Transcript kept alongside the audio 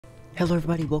Hello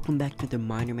everybody, welcome back to the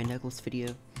MinerManDouglas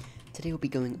video. Today we'll be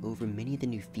going over many of the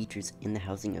new features in the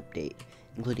housing update,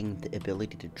 including the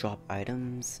ability to drop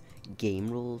items, game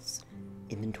rules,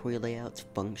 inventory layouts,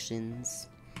 functions,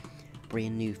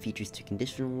 brand new features to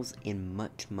conditionals, and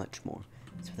much more.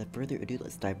 So without further ado,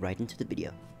 let's dive right into the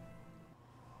video.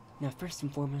 Now first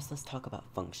and foremost, let's talk about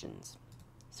functions.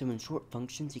 So in short,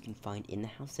 functions you can find in the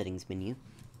house settings menu,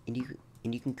 and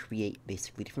you can create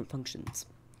basically different functions.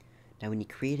 Now when you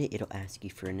create it, it'll ask you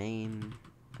for a name.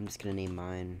 I'm just gonna name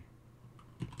mine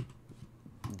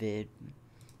vid,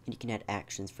 and you can add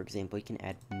actions. For example, you can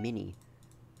add many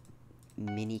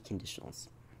conditionals,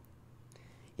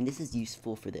 and this is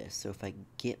useful for this. So if I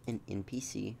get an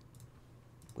NPC,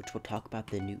 which we'll talk about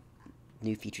the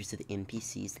new features of the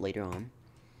NPCs later on,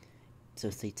 so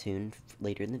stay tuned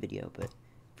later in the video. But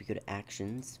if we go to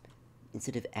actions,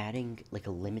 instead of adding like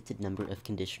a limited number of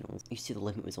conditionals, you see the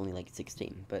limit was only like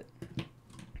 16, but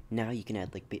now you can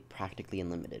add like practically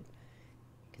unlimited.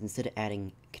 Because instead of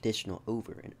adding conditional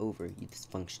over and over, you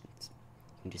just functions.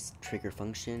 You can just trigger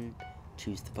function,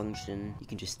 choose the function. You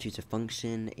can just choose a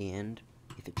function, and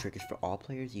if it triggers for all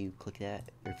players, you click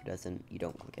that, or if it doesn't, you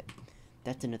don't click it.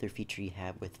 That's another feature you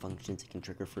have with functions. It can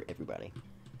trigger for everybody.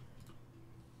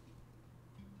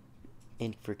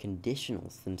 And for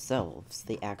conditionals themselves,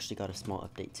 they actually got a small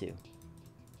update too.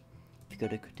 If you go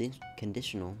to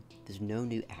conditional, there's no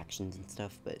new actions and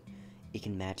stuff, but it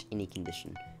can match any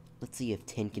condition. Let's say you have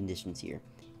 10 conditions here.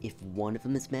 If one of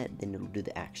them is met, then it'll do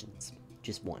the actions.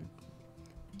 Just one.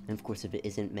 And of course, if it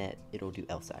isn't met, it'll do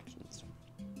else actions.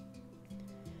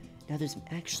 Now there's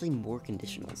actually more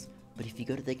conditionals, but if you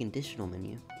go to the conditional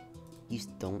menu, you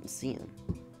don't see them.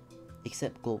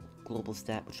 Except global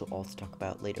stat, which we'll also talk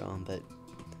about later on, but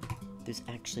there's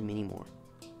actually many more.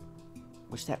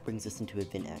 Which that brings us into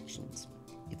event actions.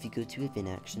 If you go to event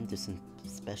actions, there's some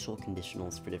special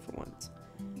conditionals for different ones.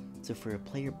 So for a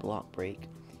player block break,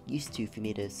 used to, if you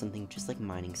made something just like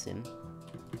mining sim,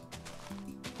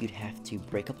 you'd have to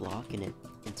break a block and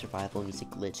in survival and use a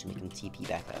glitch and it can TP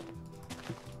back up.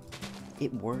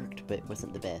 It worked, but it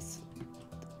wasn't the best.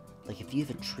 Like if you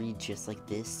have a tree just like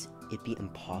this, it'd be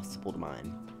impossible to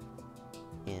mine,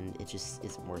 and it just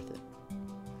isn't worth it.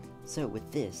 So with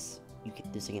this,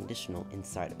 there's a conditional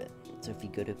inside of it. So if you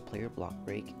go to player block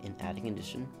break and add a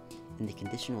condition, in the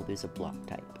conditional there's a block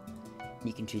type. And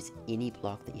you can choose any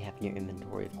block that you have in your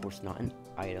inventory, of course not an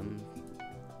item.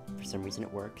 For some reason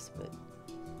it works, but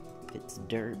if it's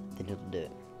dirt, then it'll do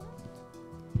it.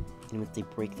 And once they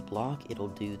break the block, it'll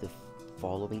do the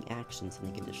following actions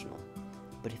in the conditional.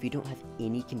 But if you don't have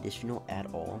any conditional at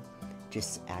all,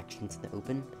 just actions in the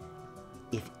open,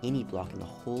 if any block in the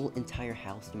whole entire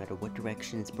house, no matter what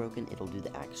direction it's broken, it'll do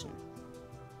the action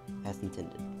as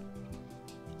intended.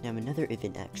 Now another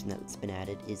event action that's been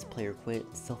added is player quit.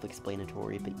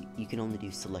 Self-explanatory, but you can only do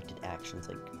selected actions.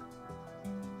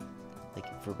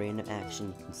 Like for random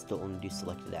action, you can still only do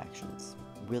selected actions.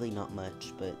 Really not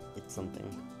much, but it's something.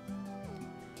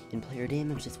 In player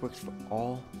damage, this works for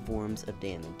all forms of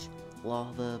damage.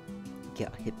 Lava,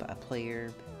 get hit by a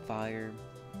player, fire.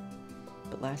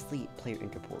 But lastly, player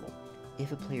enter portal.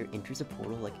 If a player enters a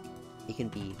portal, like it can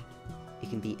be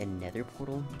a nether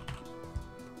portal,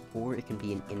 or it can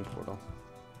be an end portal.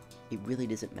 It really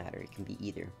doesn't matter, it can be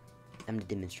either. I'm gonna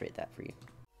demonstrate that for you.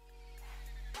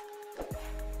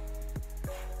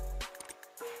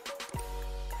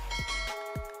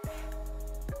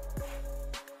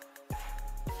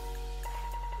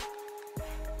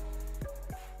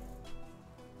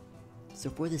 So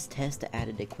for this test, I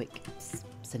added a quick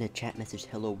send a chat message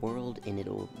hello world, and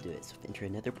it'll do it. So if enter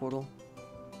another portal,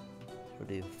 it'll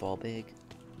do fall big.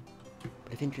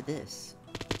 But if enter this,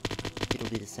 it'll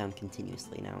do the sound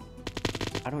continuously. Now,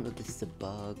 I don't know if this is a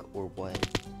bug or what,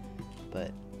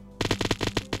 but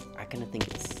I kind of think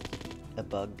it's a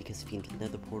bug because if you enter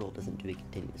another portal, it doesn't do it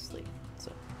continuously.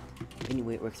 So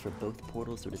anyway, it works for both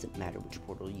portals, so it doesn't matter which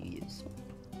portal you use.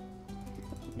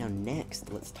 Now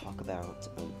next, let's talk about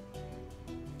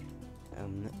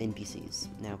NPCs.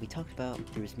 Now we talked about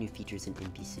there was new features in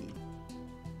NPC.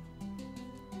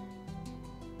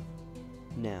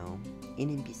 Now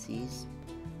in NPCs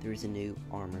there is a new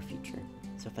armor feature.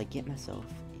 So if I get myself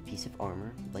a piece of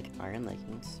armor like iron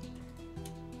leggings,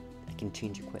 I can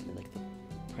change equipment. Like if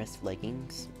I press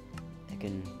leggings, I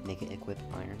can make it equip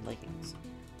iron leggings.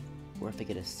 Or if I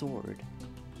get a sword,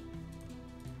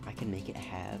 I can make it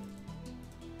have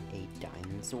a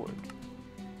diamond sword.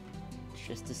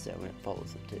 Just as so, and it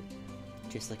follows it too,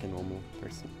 just like a normal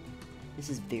person. This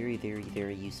is very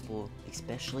useful,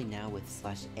 especially now with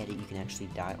 /edit you can actually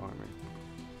dye armor.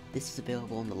 This is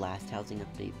available in the last housing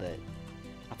update, but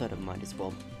I thought I might as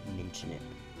well mention it.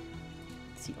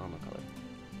 see armor color.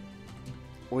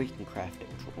 Or you can craft it,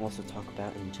 which we'll also talk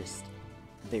about in just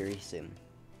very soon.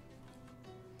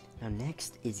 Now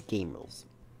next is Gamerules.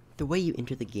 The way you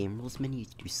enter the Gamerules menu is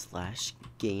to do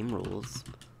 /Gamerules.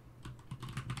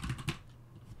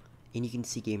 And you can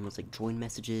see Gamerules like join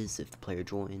messages if the player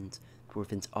joins,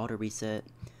 Dwarfen's auto reset,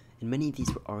 and many of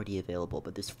these were already available,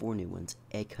 but there's 4 new ones: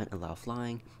 Egg Hunt, Allow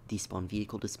Flying, Despawn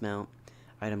Vehicle Dismount,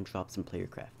 Item Drops, and Player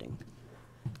Crafting.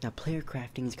 Now player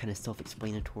crafting is kind of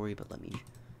self-explanatory, but let me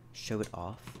show it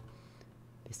off.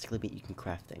 Basically you can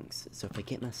craft things. So if I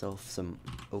get myself some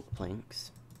oak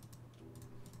planks,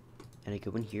 and I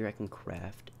go in here, I can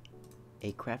craft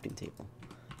a crafting table.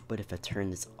 But if I turn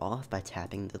this off by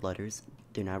tapping the letters,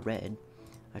 they're now red,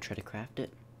 I try to craft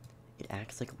it, it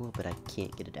acts like it will, but I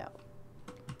can't get it out.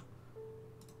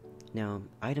 Now,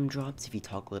 item drops, if you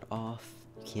toggle it off,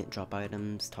 you can't drop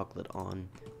items, toggle it on,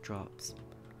 drops.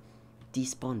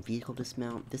 Despawn vehicle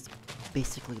dismount, this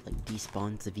basically like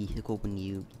despawns the vehicle when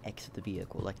you exit the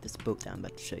vehicle, like this boat that I'm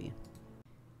about to show you.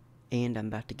 And I'm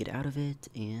about to get out of it,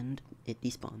 and it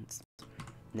despawns.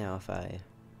 Now if I...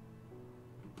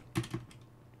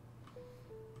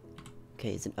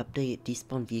 Okay, it's an update.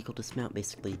 Despawn vehicle dismount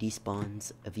basically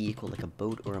despawns a vehicle like a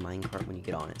boat or a minecart when you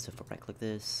get on it. So if I right click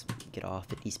this, get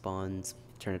off, it despawns,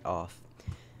 turn it off.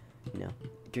 You know,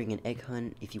 during an egg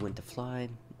hunt, if you went to fly,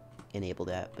 enable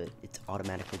that, but it's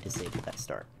automatically disabled at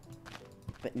start.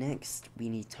 But next, we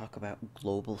need to talk about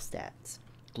global stats.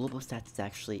 Global stats is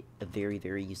actually a very,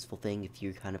 very useful thing if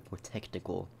you're kind of more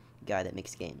technical guy that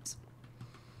makes games.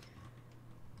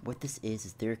 What this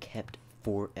is they're kept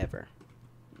forever.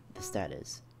 The stat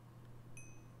is.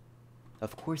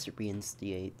 Of course it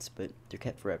reinstates, but they're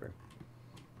kept forever.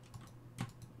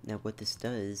 Now what this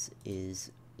does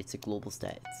is, it's a global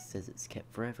stat. It says it's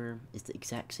kept forever. It's the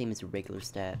exact same as a regular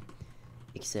stat,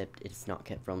 except it's not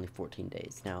kept for only 14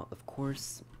 days. Now, of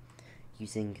course,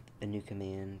 using a new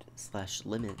command,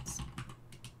 /limits,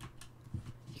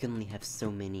 you can only have so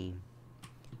many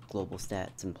global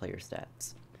stats and player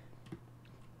stats.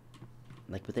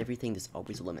 Like with everything, there's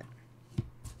always a limit.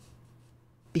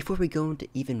 Before we go into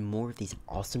even more of these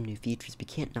awesome new features, we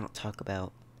can't not talk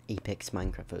about Apex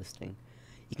Minecraft hosting.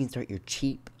 You can start your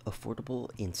cheap, affordable,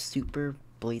 and super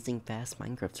blazing fast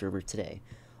Minecraft server today,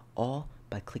 all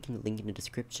by clicking the link in the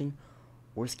description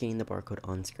or scanning the barcode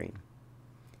on screen.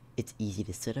 It's easy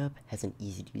to set up, has an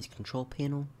easy to use control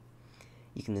panel.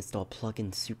 You can install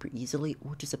plugins super easily,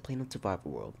 or just a plain old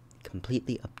survival world.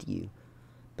 Completely up to you.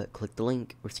 But click the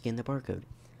link or scan the barcode.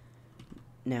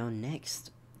 Now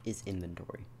next is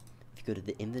inventory. If you go to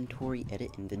the inventory,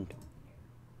 edit inventory.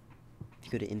 If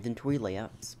you go to inventory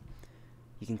layouts,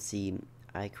 you can see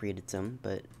I created some,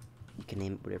 but you can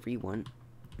name it whatever you want.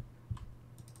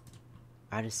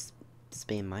 I just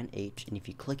spam mine H, and if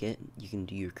you click it, you can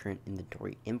do your current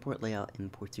inventory. Import layout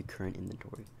imports your current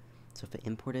inventory. So if I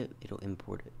import it, it'll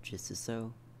import it just as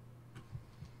so.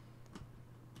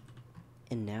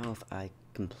 And now if I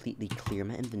completely clear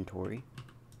my inventory,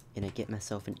 and I get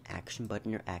myself an action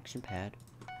button or action pad,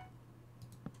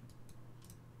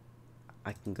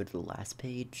 I can go to the last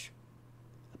page,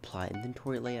 apply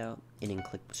inventory layout, and then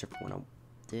click whichever one I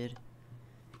did,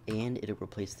 and it'll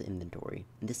replace the inventory.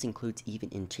 And this includes even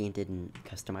enchanted and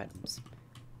custom items.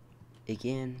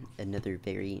 Again, another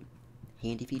very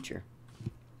handy feature.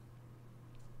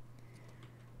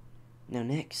 Now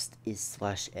next is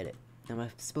 /edit. Now I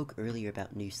spoke earlier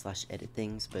about new /edit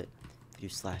things, but if you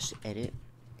do /edit,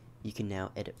 you can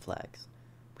now edit flags,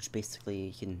 which basically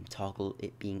you can toggle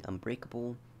it being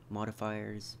unbreakable,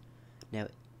 modifiers. Now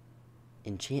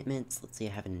enchantments, let's say I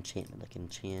have an enchantment, like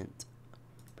enchant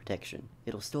protection.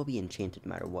 It'll still be enchanted no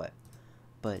matter what,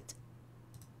 but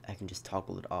I can just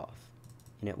toggle it off,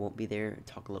 and it won't be there.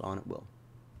 Toggle it on, it will.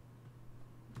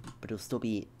 But it'll still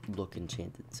be look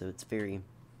enchanted, so it's very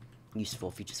useful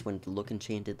if you just wanted to look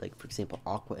enchanted, like for example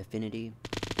Aqua Affinity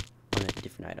on a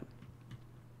different item.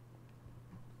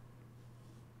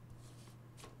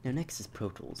 Now next is Pro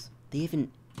Tools. They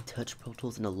haven't touched Pro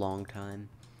Tools in a long time,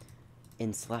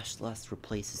 and //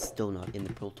 replace is still not in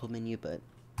the Pro Tool menu, but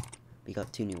we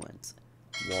got 2 new ones,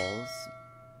 Walls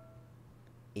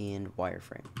and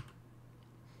Wireframe.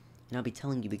 And I'll be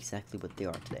telling you exactly what they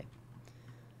are today.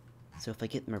 So if I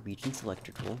get my region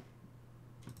selector tool,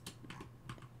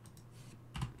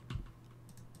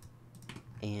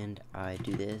 and I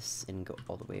do this and go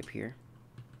all the way up here,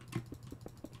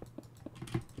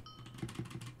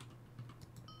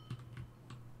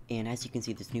 and as you can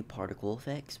see, there's new particle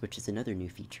effects, which is another new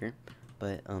feature.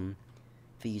 But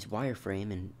if I use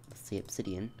wireframe and let's say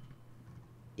obsidian,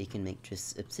 it can make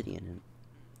just obsidian. And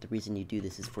the reason you do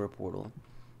this is for a portal.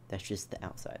 That's just the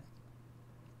outside.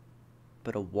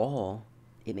 But a wall,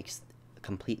 it makes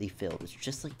completely filled. It's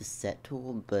just like the set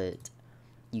tool, but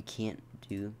you can't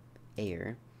do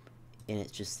air, and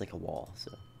it's just like a wall,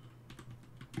 so.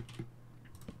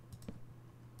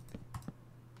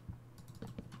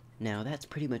 Now that's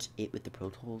pretty much it with the Pro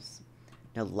Tools.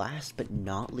 Now last but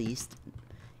not least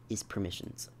is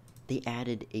permissions. They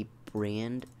added a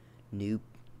brand new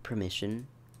permission,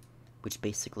 which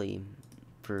basically,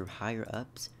 for higher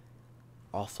ups,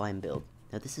 offline build.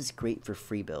 Now this is great for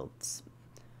free builds.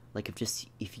 Like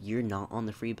if you're not on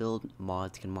the free build,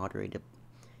 mods can moderate it,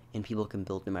 and people can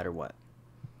build no matter what.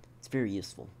 It's very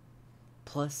useful.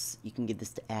 Plus, you can give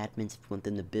this to admins if you want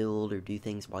them to build or do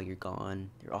things while you're gone.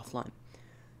 They're offline.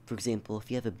 For example,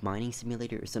 if you have a mining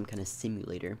simulator or some kind of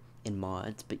simulator in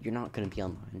mods, but you're not going to be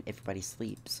online, everybody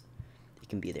sleeps, it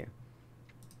can be there.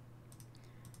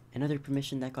 Another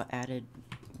permission that got added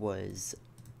was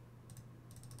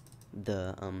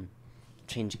the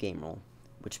change game rule,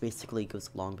 which basically goes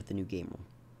along with the new game rule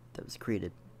that was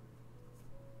created.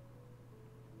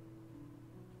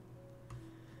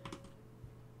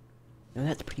 Now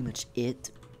that's pretty much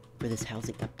it for this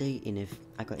housing update, and if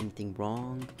I got anything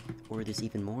wrong, or there's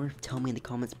even more, tell me in the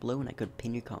comments below and I could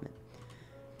pin your comment.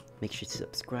 Make sure to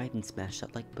subscribe and smash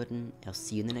that like button. I'll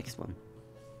see you in the next one.